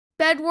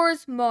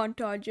BedWars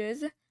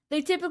montages.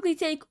 They typically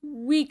take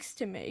weeks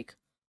to make.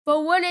 But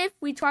what if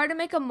we try to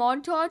make a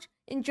montage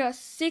in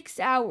just 6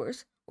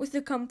 hours with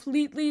a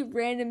completely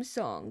random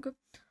song?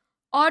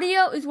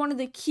 Audio is one of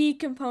the key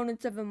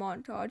components of a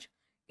montage.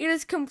 It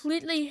is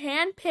completely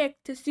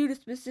hand-picked to suit a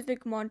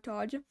specific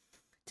montage.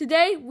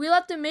 Today, we'll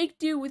have to make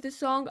do with a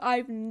song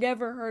I've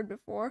never heard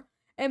before,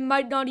 and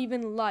might not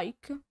even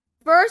like.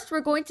 First, we're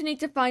going to need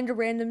to find a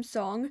random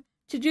song.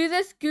 To do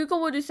this,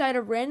 Google will decide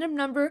a random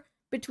number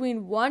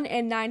between 1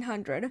 and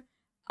 900.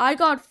 I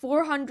got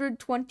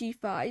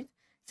 425.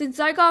 Since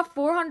I got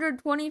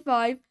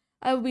 425,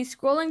 I will be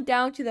scrolling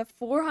down to the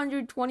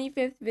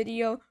 425th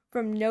video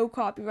from No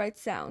Copyright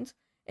Sounds,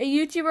 a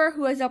YouTuber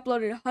who has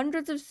uploaded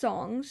hundreds of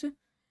songs.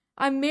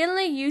 I'm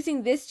mainly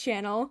using this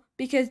channel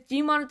because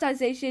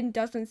demonetization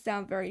doesn't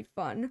sound very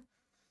fun.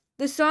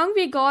 The song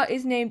we got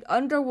is named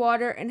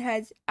Underwater and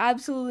has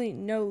absolutely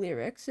no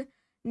lyrics.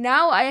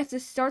 Now I have to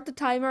start the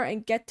timer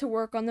and get to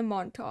work on the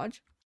montage.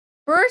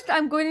 First,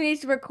 I'm going to need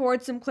to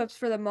record some clips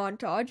for the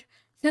montage.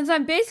 Since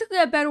I'm basically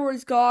a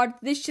BedWars god,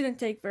 this shouldn't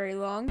take very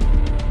long.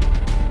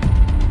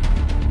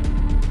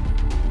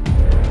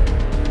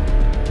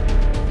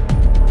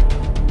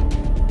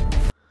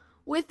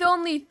 With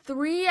only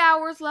 3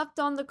 hours left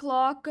on the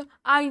clock,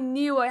 I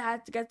knew I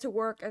had to get to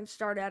work and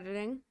start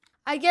editing.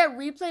 I get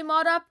replay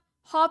mod up,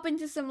 hop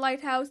into some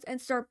lighthouse, and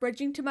start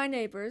bridging to my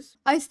neighbors.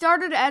 I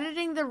started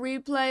editing the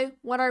replay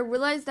when I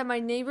realized that my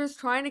neighbors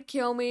trying to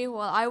kill me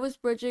while I was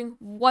bridging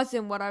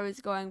wasn't what I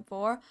was going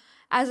for,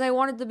 as I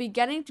wanted the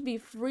beginning to be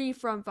free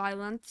from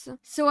violence.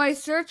 So I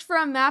searched for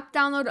a map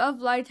download of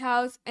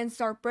Lighthouse and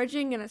start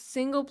bridging in a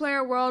single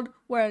player world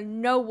where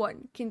no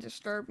one can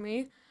disturb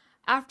me.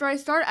 After I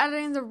start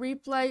editing the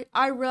replay,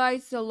 I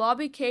realized the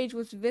lobby cage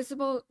was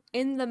visible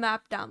in the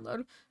map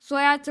download, so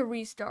I had to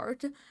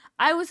restart.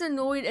 I was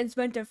annoyed and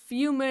spent a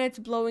few minutes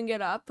blowing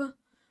it up,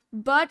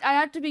 but I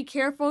had to be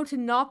careful to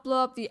not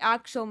blow up the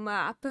actual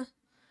map.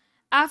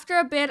 After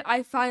a bit,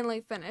 I finally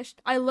finished.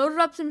 I loaded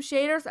up some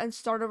shaders and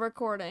started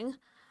recording.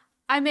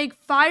 I make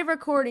 5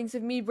 recordings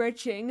of me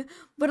bridging,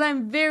 but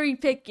I'm very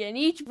picky, and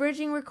each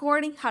bridging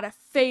recording had a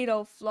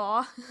fatal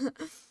flaw.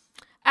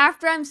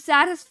 After I'm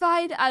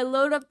satisfied, I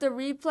load up the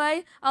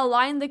replay,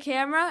 align the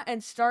camera,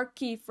 and start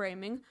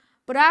keyframing.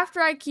 But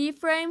after I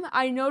keyframe,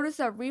 I noticed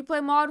that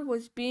replay mod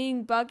was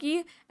being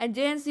buggy and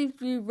didn't seem to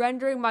be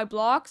rendering my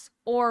blocks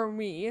or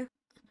me.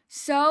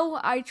 So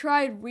I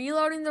tried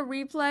reloading the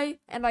replay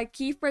and I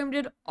keyframed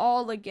it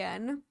all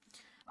again.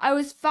 I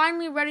was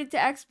finally ready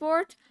to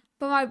export,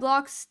 but my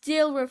blocks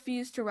still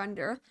refused to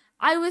render.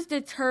 I was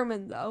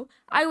determined though.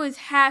 I was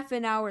half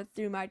an hour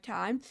through my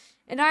time,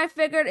 and I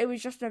figured it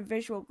was just a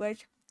visual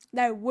glitch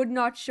that would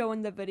not show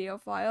in the video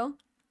file.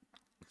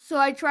 So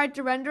I tried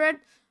to render it,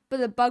 but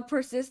the bug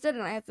persisted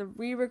and I had to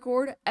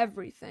re-record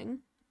everything.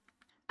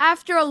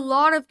 After a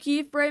lot of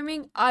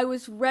keyframing, I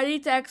was ready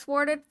to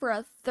export it for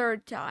a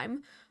 3rd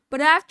time.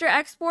 But after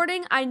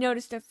exporting, I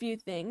noticed a few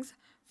things.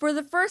 For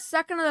the first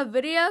second of the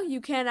video, you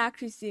can't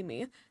actually see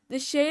me. The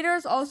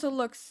shaders also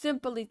look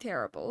simply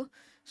terrible.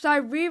 So I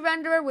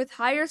re-render it with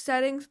higher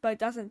settings, but it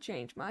doesn't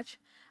change much.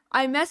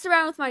 I mess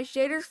around with my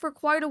shaders for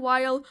quite a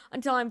while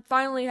until I'm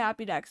finally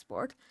happy to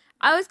export.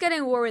 I was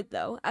getting worried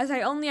though, as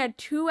I only had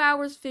 2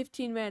 hours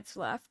 15 minutes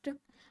left.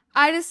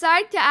 I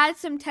decided to add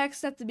some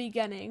text at the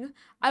beginning.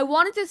 I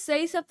wanted to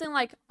say something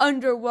like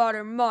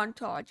underwater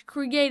montage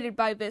created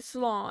by this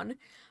lawn,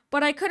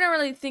 but I couldn't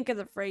really think of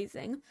the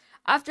phrasing.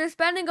 After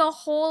spending a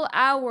whole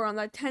hour on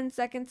the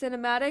 10-second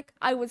cinematic,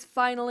 I was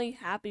finally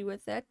happy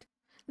with it.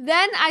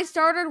 Then I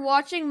started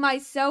watching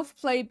myself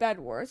play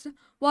BedWars.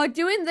 While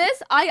doing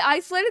this, I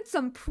isolated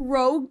some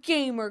pro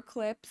gamer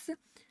clips.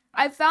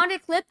 I found a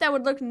clip that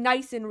would look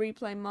nice in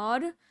replay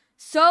mod.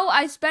 So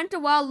I spent a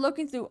while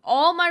looking through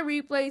all my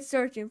replays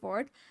searching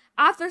for it.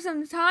 After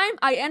some time,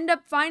 I end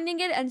up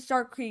finding it and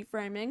start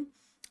keyframing.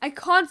 I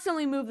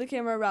constantly move the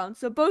camera around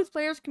so both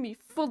players can be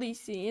fully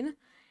seen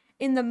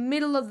in the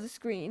middle of the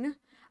screen.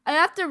 I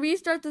have to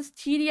restart this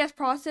tedious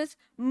process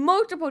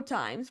multiple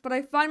times, but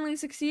I finally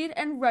succeed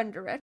and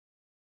render it.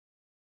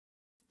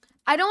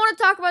 I don't want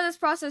to talk about this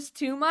process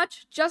too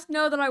much, just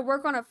know that I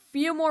work on a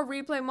few more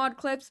replay mod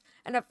clips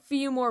and a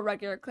few more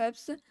regular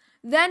clips.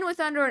 Then,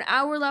 with under an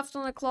hour left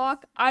on the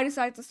clock, I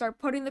decided to start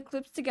putting the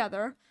clips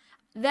together.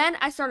 Then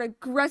I start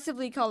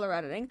aggressively color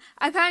editing.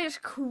 I kind of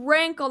just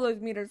crank all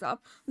those meters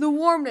up. The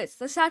warmness,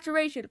 the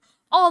saturation,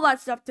 all that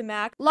stuff to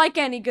max, like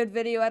any good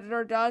video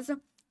editor does.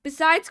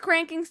 Besides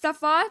cranking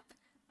stuff up,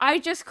 I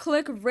just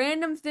click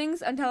random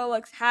things until it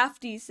looks half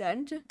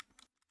decent.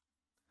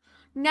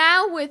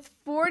 Now, with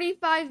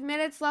 45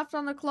 minutes left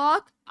on the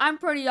clock, I'm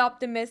pretty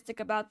optimistic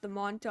about the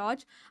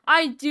montage.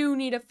 I do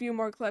need a few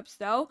more clips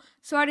though,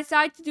 so I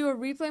decided to do a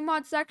replay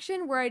mod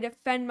section where I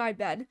defend my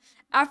bed.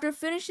 After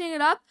finishing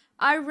it up,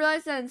 I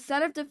realized that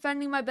instead of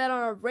defending my bed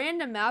on a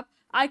random map,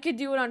 I could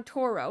do it on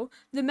Toro,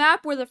 the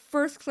map where the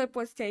first clip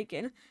was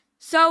taken.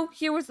 So,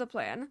 here was the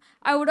plan.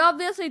 I would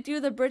obviously do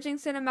the bridging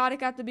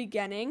cinematic at the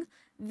beginning,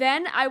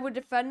 then I would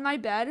defend my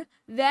bed,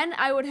 then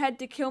I would head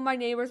to kill my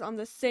neighbors on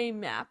the same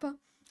map.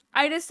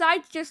 I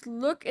decide to just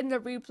look in the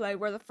replay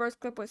where the first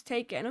clip was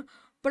taken,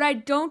 but I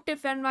don't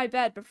defend my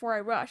bed before I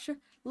rush.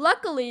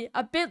 Luckily,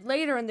 a bit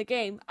later in the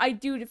game, I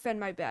do defend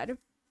my bed.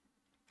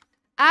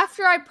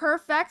 After I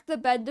perfect the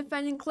bed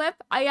defending clip,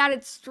 I add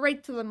it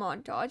straight to the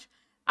montage.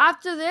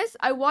 After this,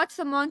 I watched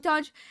the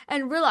montage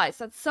and realized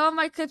that some of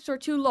my clips were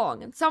too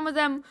long and some of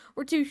them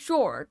were too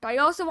short. I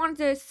also wanted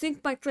to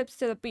sync my clips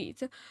to the beat,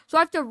 so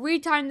I have to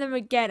retime them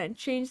again and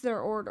change their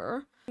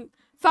order.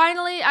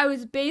 Finally, I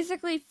was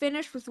basically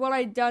finished with what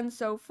I'd done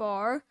so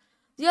far.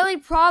 The only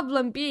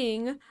problem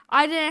being,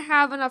 I didn't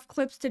have enough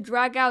clips to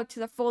drag out to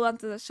the full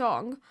length of the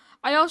song.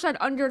 I also had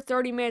under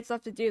 30 minutes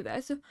left to do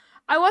this.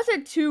 I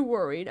wasn't too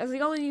worried, as I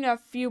only need a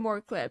few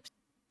more clips.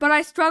 But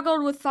I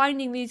struggled with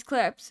finding these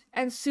clips,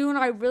 and soon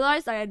I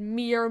realized I had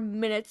mere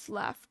minutes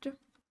left.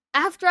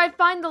 After I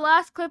find the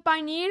last clip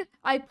I need,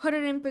 I put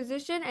it in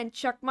position and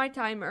check my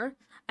timer.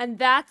 And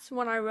that's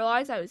when I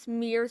realized I was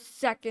mere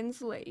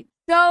seconds late.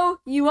 So,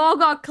 you all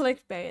got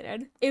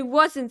clickbaited. It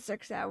wasn't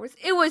 6 hours.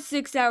 It was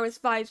 6 hours,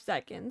 5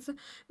 seconds.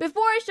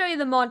 Before I show you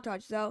the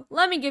montage, though,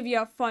 let me give you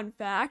a fun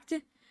fact.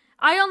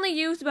 I only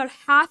used about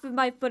half of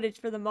my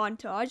footage for the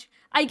montage.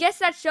 I guess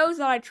that shows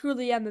that I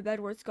truly am a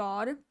BedWars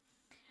god.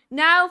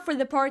 Now for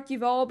the part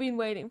you've all been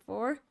waiting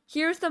for.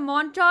 Here's the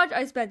montage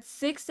I spent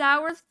 6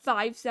 hours,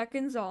 5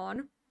 seconds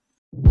on.